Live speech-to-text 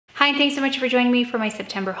Aucoin, thanks so much for joining me for my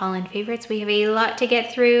September haul and favorites. We have a lot to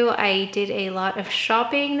get through. I did a lot of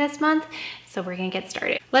shopping this month, so we're gonna get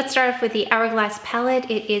started. Let's start off with the Hourglass palette.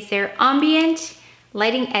 It is their Ambient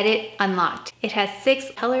Lighting Edit Unlocked. It has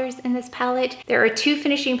 6 colors in this palette. There are 2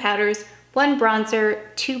 finishing powders, 1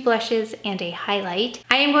 bronzer, 2 blushes, and a highlight.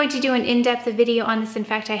 I am going to do an in-depth video on this. In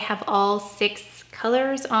fact, I have all 6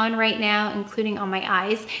 colors on right now, including on my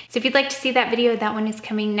eyes. So if you'd like to see that video, that one is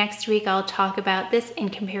coming next week. I'll talk about this in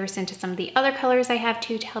comparison to some of the other colors I have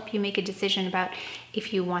too, to help you make a decision about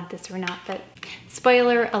if you want this or not. But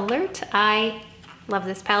spoiler alert, I love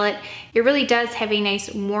this palette. It really does have a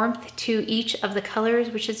nice warmth to each of the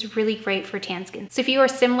colors, which is really great for tan skin. So if you are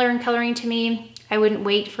similar in coloring to me, I wouldn't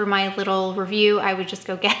wait for my little review. I would just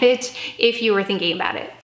go get it if you were thinking about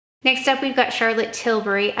it. Next up, we've got Charlotte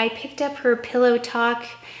Tilbury. I picked up her Pillow Talk.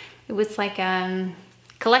 It was like a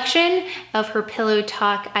collection of her Pillow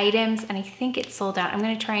Talk items, and I think it's sold out. I'm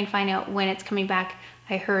gonna try and find out when it's coming back.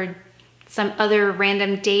 I heard some other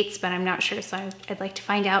random dates, but I'm not sure, so I'd like to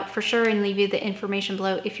find out for sure and leave you the information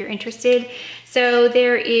below if you're interested. So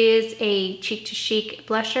there is a Cheek to Chic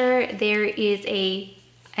blusher. There is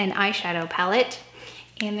an eyeshadow palette,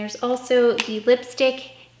 and there's also the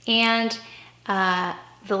lipstick and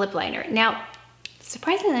the lip liner. Now,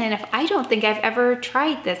 surprisingly enough, I don't think I've ever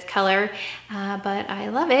tried this color, but I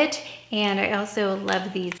love it. And I also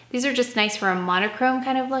love these. These are just nice for a monochrome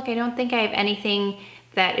kind of look. I don't think I have anything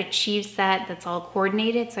that achieves that, that's all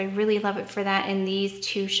coordinated. So I really love it for that. And these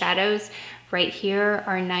 2 shadows right here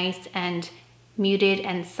are nice and muted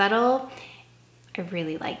and subtle. I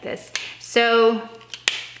really like this. So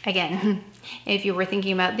again, if you were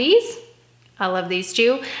thinking about these, I love these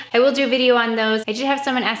too. I will do a video on those. I did have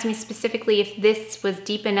someone ask me specifically if this was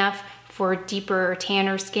deep enough for deeper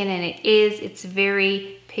tanner skin, and it is. It's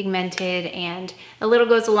very pigmented, and a little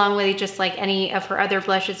goes a long way, just like any of her other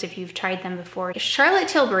blushes if you've tried them before. Charlotte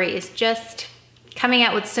Tilbury is just coming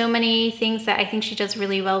out with so many things that I think she does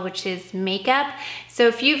really well, which is makeup. So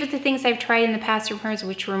a few of the things I've tried in the past from hers,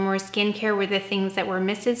 which were more skincare, were the things that were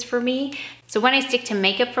misses for me. So when I stick to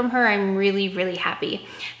makeup from her, I'm really, really happy.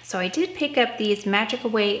 So I did pick up these Magic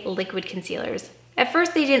Away liquid concealers. At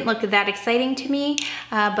first they didn't look that exciting to me,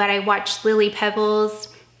 but I watched Lily Pebbles.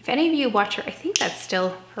 If any of you watch her, I think that's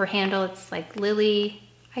still her handle. It's like Lily,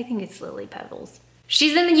 I think it's Lily Pebbles.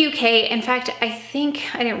 She's in the UK. In fact, I think,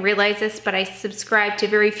 I didn't realize this, but I subscribe to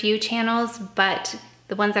very few channels, but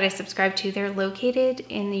the ones that I subscribe to, they're located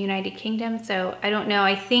in the United Kingdom. So I don't know,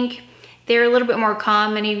 I think they're a little bit more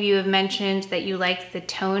calm. Many of you have mentioned that you like the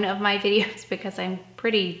tone of my videos because I'm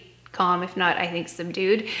pretty calm, if not, I think,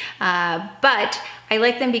 subdued. But I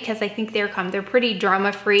like them because I think they're calm. They're pretty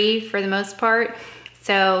drama-free for the most part.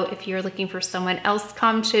 So if you're looking for someone else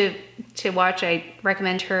calm to watch, I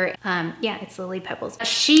recommend her. Yeah, it's Lily Pebbles.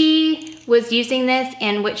 She was using this,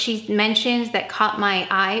 and what she mentioned that caught my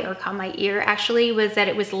eye, or caught my ear actually, was that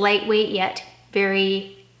it was lightweight yet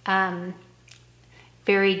very,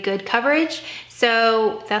 very good coverage.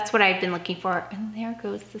 So that's what I've been looking for. And there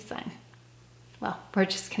goes the sun. Well, we're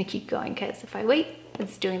just gonna keep going, because if I wait,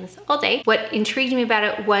 it's doing this all day. What intrigued me about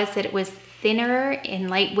it was that it was thinner and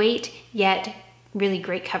lightweight, yet really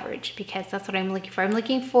great coverage, because that's what I'm looking for. I'm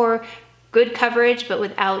looking for good coverage, but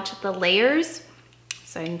without the layers.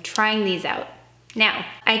 So I'm trying these out. Now,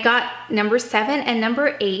 I got number 7 and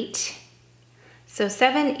number 8. So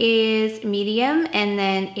 7 is medium, and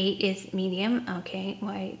then 8 is medium. Okay,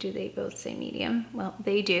 why do they both say medium? Well,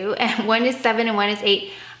 they do. And one is 7 and one is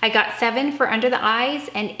 8. I got 7 for under the eyes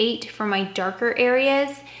and 8 for my darker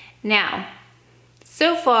areas. Now,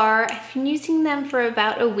 so far, I've been using them for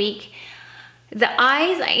about a week. The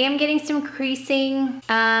eyes, I am getting some creasing,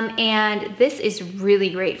 and this is really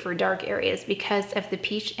great for dark areas because of the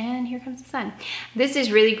peach, and here comes the sun. This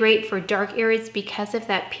is really great for dark areas because of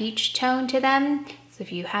that peach tone to them. So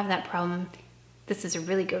if you have that problem, this is a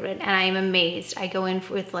really good one, and I am amazed. I go in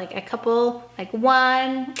with like a couple, like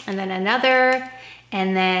one, and then another,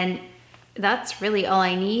 and then that's really all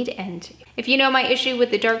I need. And if you know my issue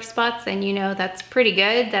with the dark spots, then you know that's pretty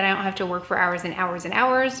good, that I don't have to work for hours and hours and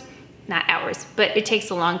hours. Not hours, but it takes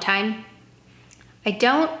a long time. I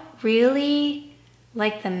don't really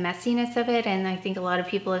like the messiness of it, and I think a lot of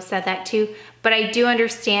people have said that too, but I do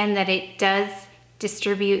understand that it does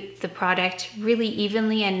distribute the product really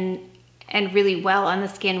evenly and really well on the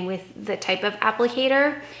skin with the type of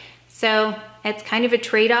applicator. So it's kind of a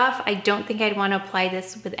trade-off. I don't think I'd want to apply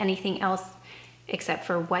this with anything else except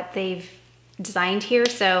for what they've designed here.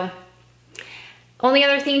 So only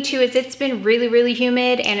other thing too is it's been really, really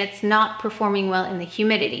humid, and it's not performing well in the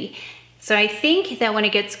humidity. So I think that when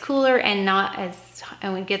it gets cooler and not as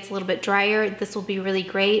and when it gets a little bit drier, this will be really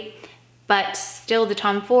great. But still the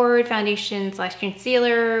Tom Ford foundation /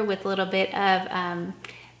 concealer with a little bit of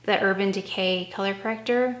the Urban Decay color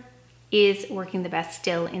corrector is working the best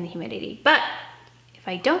still in the humidity. But if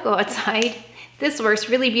I don't go outside, this works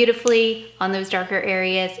really beautifully on those darker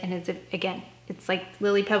areas. And it's, again, it's like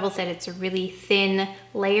Lily Pebble said, it's a really thin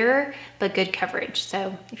layer, but good coverage.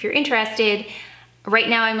 So if you're interested, right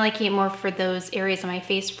now I'm liking it more for those areas on my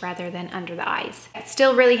face rather than under the eyes.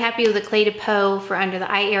 Still really happy with the Clé de Peau for under the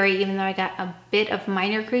eye area, even though I got a bit of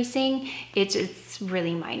minor creasing. It's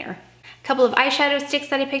really minor. A couple of eyeshadow sticks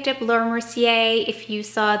that I picked up, Laura Mercier. If you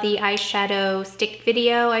saw the eyeshadow stick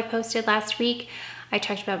video I posted last week, I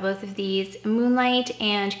talked about both of these, Moonlight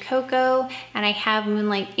and Cocoa, and I have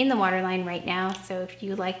Moonlight in the waterline right now. So if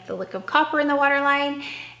you like the look of copper in the waterline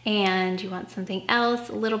and you want something else,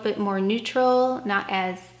 a little bit more neutral, not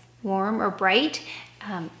as warm or bright,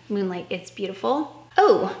 Moonlight is beautiful.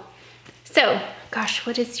 Oh, so gosh,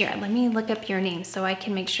 what is your, let me look up your name so I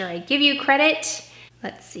can make sure I give you credit.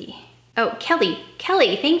 Let's see. Oh, Kelly,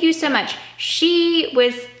 thank you so much. She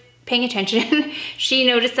was paying attention. She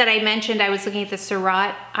noticed that I mentioned I was looking at the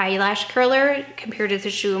Surratt eyelash curler compared to the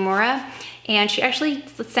Shu Uemura, and she actually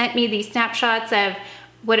sent me these snapshots of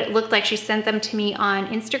what it looked like. She sent them to me on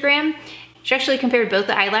Instagram. She actually compared both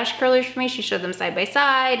the eyelash curlers for me. She showed them side by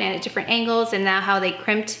side and at different angles, and now how they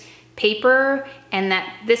crimped paper, and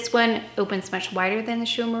that this one opens much wider than the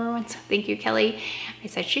Shu Uemura one. So thank you, Kelly. I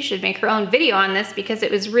said she should make her own video on this because it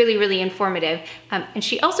was really, really informative. And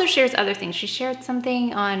she also shares other things. She shared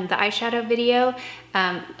something on the eyeshadow video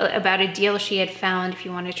about a deal she had found if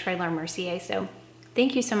you want to try Laura Mercier. So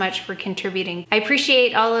thank you so much for contributing. I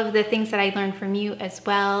appreciate all of the things that I learned from you as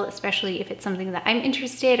well, especially if it's something that I'm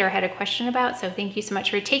interested or had a question about. So thank you so much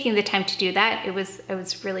for taking the time to do that. It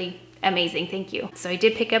was really amazing, thank you. So I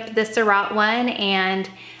did pick up the Surratt one and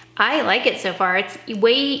I like it so far. It's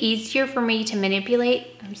way easier for me to manipulate.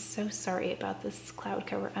 I'm so sorry about this cloud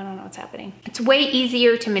cover. I don't know what's happening. It's way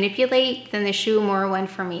easier to manipulate than the Shu Uemura one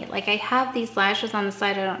for me. Like I have these lashes on the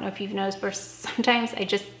side. I don't know if you've noticed, but sometimes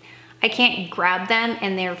I can't grab them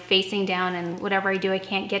and they're facing down, and whatever I do, I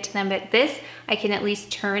can't get to them. But this, I can at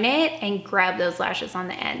least turn it and grab those lashes on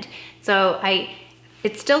the end. So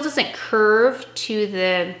it still doesn't curve to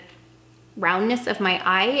the roundness of my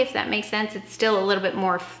eye, if that makes sense. It's still a little bit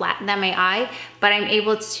more flat than my eye, but I'm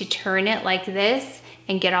able to turn it like this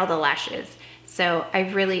and get all the lashes. So I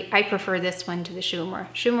prefer this one to the Shu Uemura.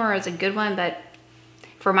 Shu Uemura is a good one, but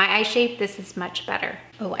for my eye shape, this is much better.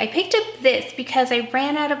 Oh, I picked up this because I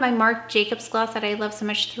ran out of my Marc Jacobs gloss that I love so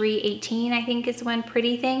much, 318, I think is one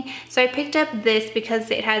pretty thing. So I picked up this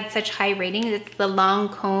because it had such high ratings. It's the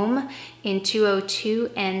Lancome in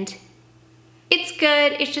 202, and it's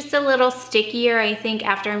good. It's just a little stickier. I think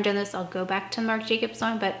after I'm done this, I'll go back to the Marc Jacobs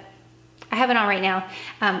one, but I have it on right now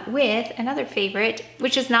with another favorite,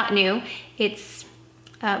 which is not new. It's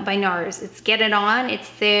by NARS. It's Get It On. It's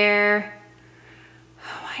their,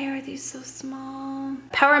 why are these so small?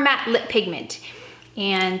 Power Matte Lip Pigment.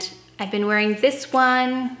 And I've been wearing this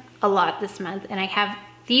one a lot this month, and I have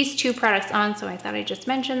these two products on, so I thought I'd just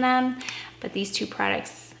mention them. But these two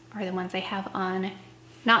products are the ones I have on.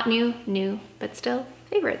 Not new, but still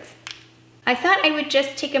favorites. I thought I would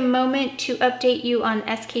just take a moment to update you on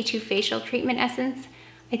SK-II Facial Treatment Essence.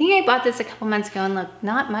 I think I bought this a couple months ago, and look,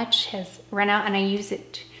 not much has run out, and I use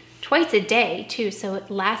it twice a day too, so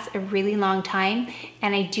it lasts a really long time.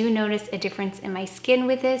 And I do notice a difference in my skin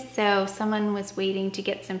with this, so someone was waiting to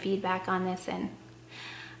get some feedback on this, and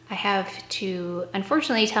I have to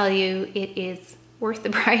unfortunately tell you it is worth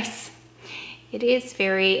the price. It is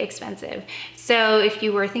very expensive. So if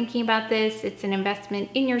you were thinking about this, it's an investment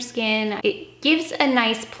in your skin. It gives a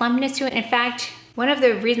nice plumpness to it. In fact, one of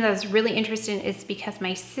the reasons I was really interested is because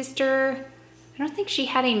my sister, I don't think she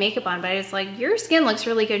had any makeup on, but I was like, your skin looks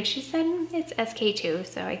really good. She said, it's SK-II.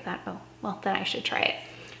 So I thought, oh, well, then I should try it.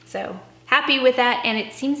 So happy with that. And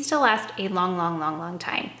it seems to last a long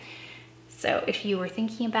time. So if you were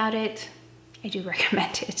thinking about it, I do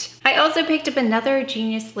recommend it. I also picked up another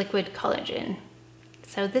Genius Liquid Collagen.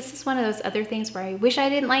 So this is one of those other things where I wish I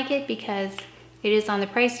didn't like it because it is on the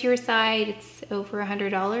pricier side. It's over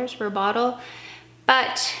 $100 for a bottle.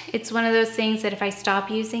 But it's one of those things that if I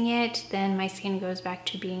stop using it, then my skin goes back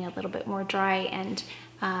to being a little bit more dry and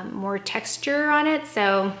more texture on it.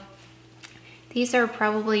 So these are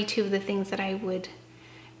probably two of the things that I would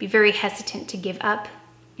be very hesitant to give up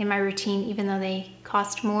in my routine, even though they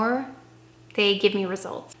cost more. They give me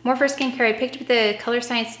results. More for skincare, I picked up the Color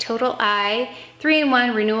Science Total Eye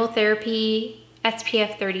 3-in-1 Renewal Therapy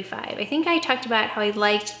SPF 35. I think I talked about how I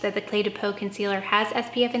liked that the Clé de Peau concealer has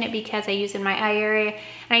SPF in it because I use it in my eye area.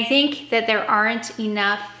 And I think that there aren't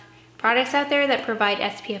enough products out there that provide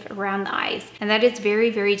SPF around the eyes. And that is very,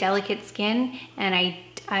 very delicate skin. And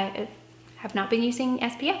I have not been using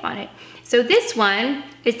SPF on it. So this one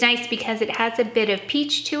is nice because it has a bit of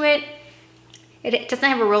peach to it. It doesn't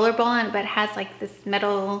have a roller ball on it, but it has like this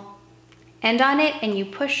metal end on it, and you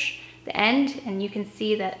push the end and you can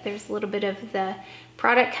see that there's a little bit of the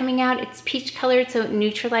product coming out. It's peach colored, so it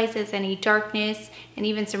neutralizes any darkness and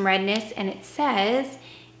even some redness. And it says,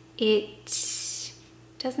 it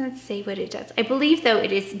doesn't say what it does. I believe though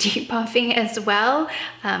it is depuffing as well.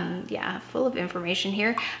 Yeah, full of information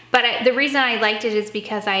here. But the reason I liked it is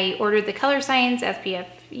because I ordered the Color Science SPF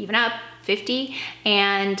Even Up 50,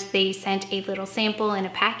 and they sent a little sample in a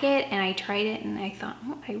packet, and I tried it and I thought,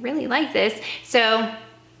 oh, I really like this. So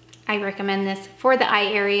I recommend this for the eye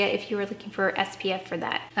area if you were looking for SPF for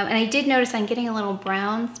that. And I did notice I'm getting a little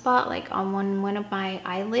brown spot like on one of my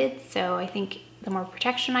eyelids. So I think the more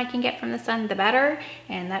protection I can get from the sun, the better.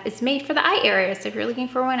 And that is made for the eye area. So if you're looking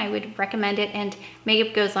for one, I would recommend it. And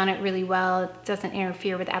makeup goes on it really well. It doesn't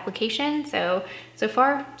interfere with application. So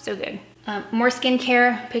far, so good. More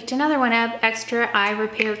skincare, picked another one up, Extra Eye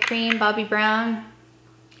Repair Cream, Bobbi Brown.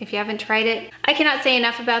 If you haven't tried it, I cannot say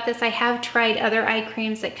enough about this. I have tried other eye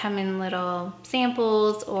creams that come in little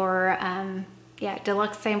samples or yeah,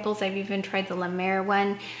 deluxe samples. I've even tried the La Mer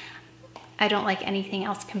one. I don't like anything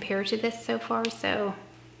else compared to this so far, so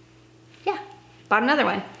yeah, bought another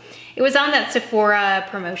one. It was on that Sephora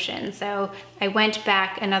promotion, so I went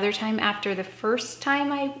back another time after the first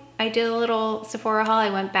time I did a little Sephora haul. I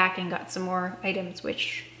went back and got some more items,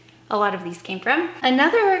 which a lot of these came from.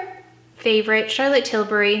 Another favorite, Charlotte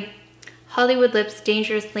Tilbury Hollywood Lips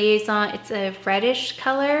Dangerous Liaison. It's a reddish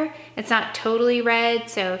color. It's not totally red,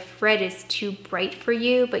 so if red is too bright for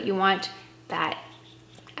you, but you want that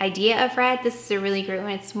idea of red, this is a really great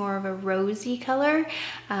one. It's more of a rosy color,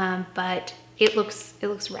 but it looks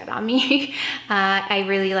red on me. I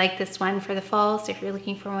really like this one for the fall, so if you're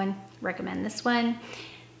looking for one, recommend this one.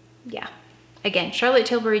 Yeah, again, Charlotte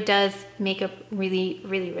Tilbury does makeup really,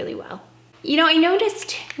 really, really well. You know, I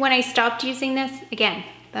noticed when I stopped using this, again,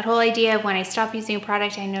 that whole idea of when I stop using a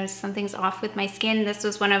product, I noticed something's off with my skin. This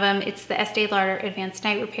was one of them. It's the Estee Lauder Advanced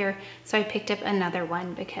Night Repair, so I picked up another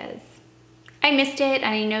one because I missed it,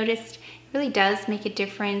 and I noticed it really does make a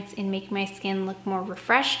difference in making my skin look more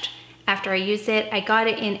refreshed after I use it. I got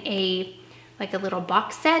it in a little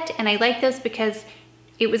box set, and I like those because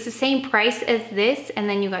it was the same price as this, and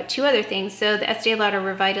then you got two other things. So the Estee Lauder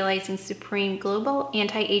Revitalizing Supreme Global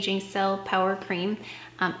Anti-Aging Cell Power Cream.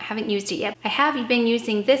 I haven't used it yet. I have been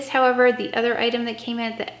using this, however, the other item that came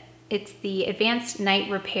in, it's the Advanced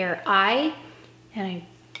Night Repair Eye, and I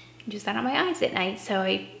use that on my eyes at night, so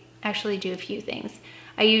I actually do a few things.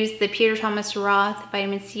 I use the Peter Thomas Roth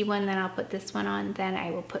Vitamin C one, then I'll put this one on, then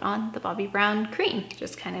I will put on the Bobbi Brown cream,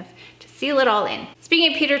 just kind of to seal it all in.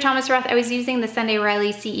 Speaking of Peter Thomas Roth, I was using the Sunday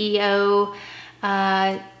Riley CEO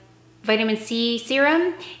Vitamin C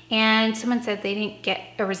serum, and someone said they didn't get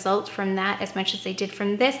a result from that as much as they did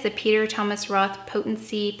from this, the Peter Thomas Roth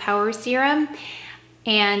Potency Power Serum.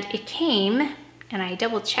 And it came, and I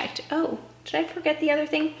double checked, oh, did I forget the other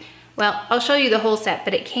thing? Well, I'll show you the whole set,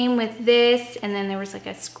 but it came with this, and then there was like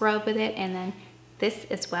a scrub with it, and then this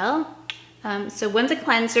as well. So one's a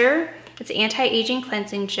cleanser. It's anti-aging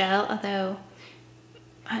cleansing gel, although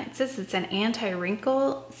it says it's an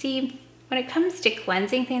anti-wrinkle. See, when it comes to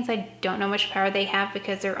cleansing things, I don't know how much power they have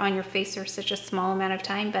because they're on your face for such a small amount of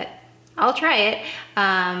time, but I'll try it.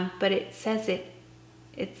 But it says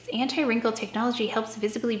its anti-wrinkle technology helps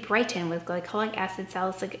visibly brighten with glycolic acid,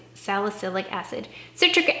 salicylic acid,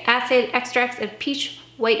 citric acid, extracts of peach,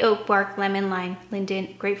 white oak bark, lemon, lime,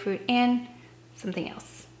 linden, grapefruit, and something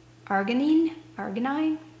else. Arginine?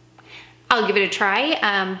 I'll give it a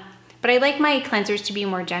try. But I like my cleansers to be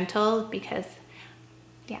more gentle because,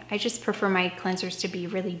 yeah, I just prefer my cleansers to be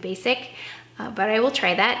really basic. But I will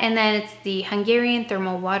try that. And then it's the Hungarian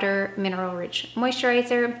Thermal Water Mineral Rich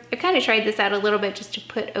Moisturizer. I kind of tried this out a little bit just to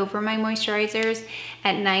put over my moisturizers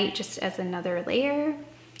at night, just as another layer.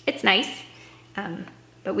 It's nice,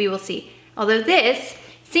 but we will see. Although this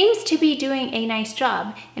seems to be doing a nice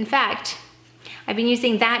job. In fact, I've been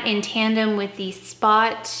using that in tandem with the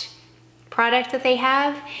Spot product that they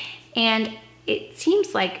have, and it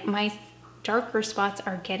seems like my darker spots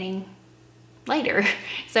are getting lighter,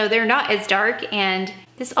 so they're not as dark, and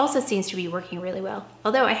this also seems to be working really well.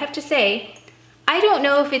 Although I have to say, I don't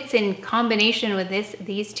know if it's in combination with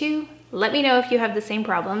these two. Let me know if you have the same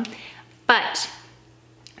problem, but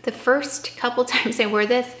The first couple times I wore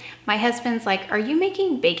this, my husband's like, "Are you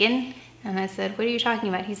making bacon?" And I said, "What are you talking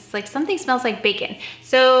about?" He's like, "Something smells like bacon."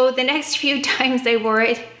 So the next few times I wore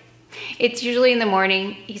it, it's usually in the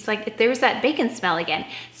morning. He's like, "There's that bacon smell again."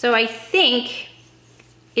 So I think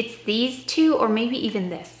it's these two, or maybe even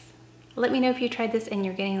this. Let me know if you tried this and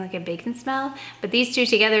you're getting like a bacon smell, but these two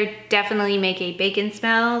together definitely make a bacon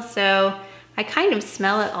smell. So I kind of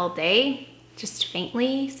smell it all day, just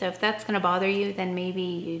faintly. So if that's gonna bother you, then maybe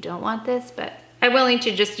you don't want this, but I'm willing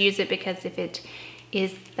to just use it because if it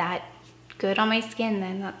is that good on my skin,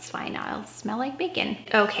 then that's fine. I'll smell like bacon.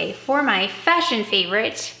 Okay, for my fashion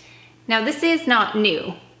favorite, now this is not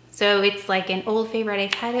new. So it's like an old favorite.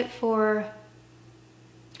 I've had it for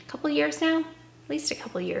a couple years now, at least a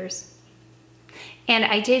couple years. And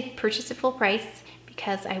I did purchase it full price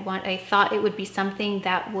because I thought it would be something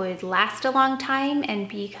that would last a long time and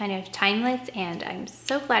be kind of timeless. And I'm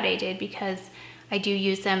so glad I did because I do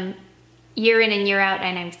use them year in and year out,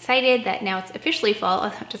 and I'm excited that now it's officially fall,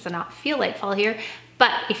 although it does not feel like fall here.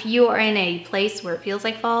 But if you are in a place where it feels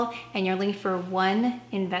like fall and you're looking for one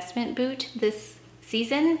investment boot this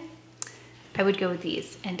season, I would go with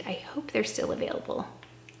these, and I hope they're still available.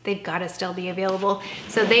 They've got to still be available.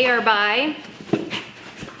 So they are by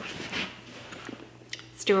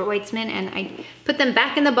Stuart Weitzman, and I put them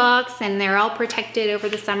back in the box and they're all protected over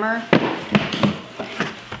the summer.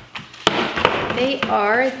 They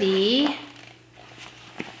are the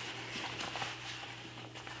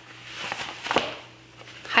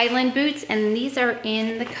Highland boots, and these are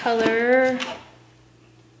in the color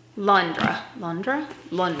Londra.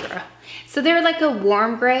 So they're like a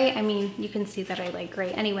warm gray. I mean, you can see that I like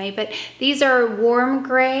gray anyway, but these are warm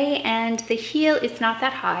gray, and the heel is not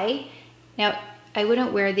that high. Now, I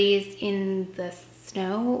wouldn't wear these in the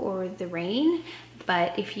snow or the rain,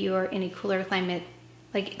 but if you're in a cooler climate,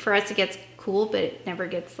 like for us it gets cool, but it never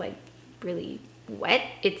gets like really wet.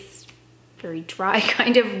 It's very dry,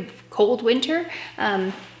 kind of cold winter.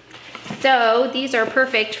 So these are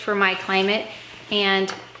perfect for my climate.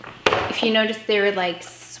 And if you notice, they're like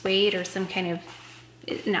suede or some kind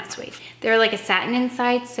of, not suede, they're like a satin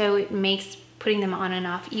inside, so it makes putting them on and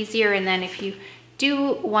off easier. And then if you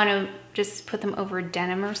do want to just put them over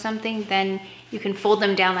denim or something, then you can fold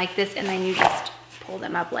them down like this, and then you just pull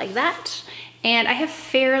them up like that. And I have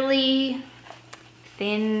fairly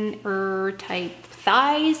thinner type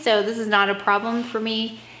thighs, so this is not a problem for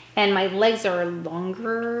me. And my legs are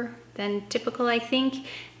longer than typical, I think.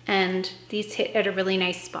 And these hit at a really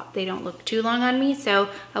nice spot. They don't look too long on me, so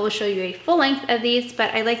I will show you a full length of these,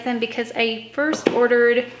 but I like them because I first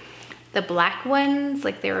ordered the black ones,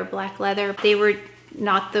 like they were black leather. They were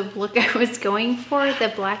not the look I was going for,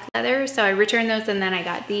 the black leather, so I returned those, and then I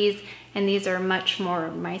got these, and these are much more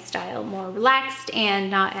my style, more relaxed and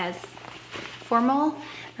not as formal,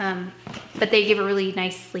 but they give a really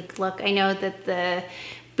nice sleek look. I know that the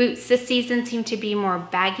boots this season seem to be more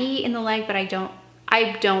baggy in the leg, but I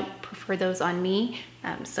don't prefer those on me,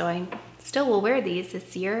 so I still will wear these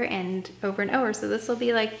this year and over. So this will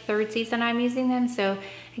be like third season I'm using them. So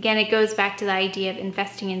again, it goes back to the idea of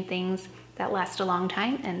investing in things that last a long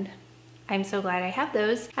time, and I'm so glad I have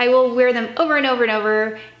those. I will wear them over and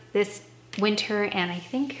over this winter, and I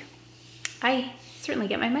think I certainly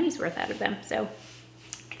get my money's worth out of them. So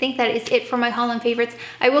I think that is it for my haul and favorites.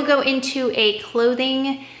 I will go into a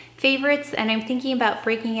clothing favorites, and I'm thinking about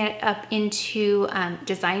breaking it up into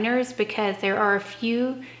designers, because there are a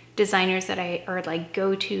few designers that are like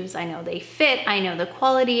go-tos. I know they fit, I know the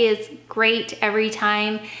quality is great every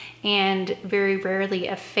time, and very rarely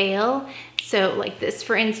a fail. So like this,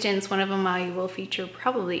 for instance, one of them I will feature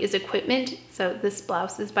probably is Equipment. So this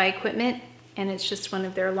blouse is by Equipment, and it's just one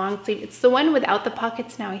of their long sleeve. It's the one without the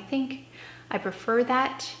pockets. Now I think I prefer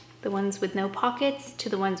that, the ones with no pockets to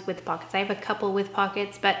the ones with pockets. I have a couple with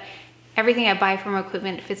pockets, but everything I buy from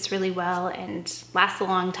Equipment fits really well and lasts a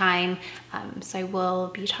long time. So I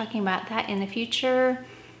will be talking about that in the future.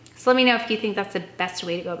 So let me know if you think that's the best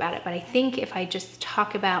way to go about it. But I think if I just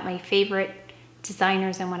talk about my favorite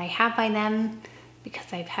designers and what I have by them,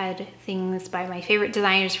 because I've had things by my favorite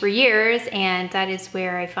designers for years, and that is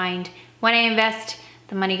where I find when I invest,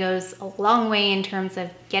 the money goes a long way in terms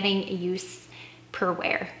of getting a use per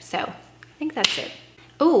wear. So I think that's it.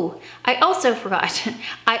 Oh, I also forgot.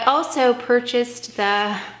 I also purchased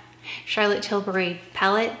the Charlotte Tilbury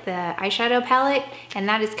palette, the eyeshadow palette, and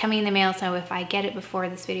that is coming in the mail. So if I get it before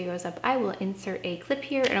this video goes up, I will insert a clip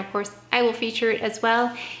here, and of course I will feature it as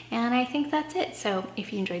well. And I think that's it. So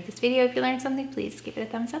if you enjoyed this video, if you learned something, please give it a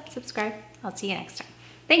thumbs up, subscribe. I'll see you next time.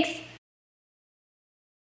 Thanks.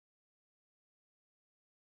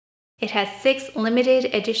 It has 6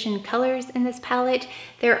 limited edition colors in this palette.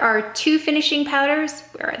 There are 2 finishing powders.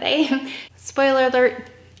 Where are they? Spoiler alert.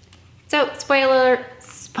 So, spoiler alert.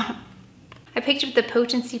 I picked up the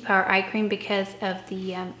Potency Power Eye Cream because of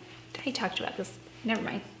the, I talked about this, never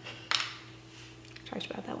mind. I talked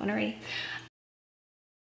about that one already.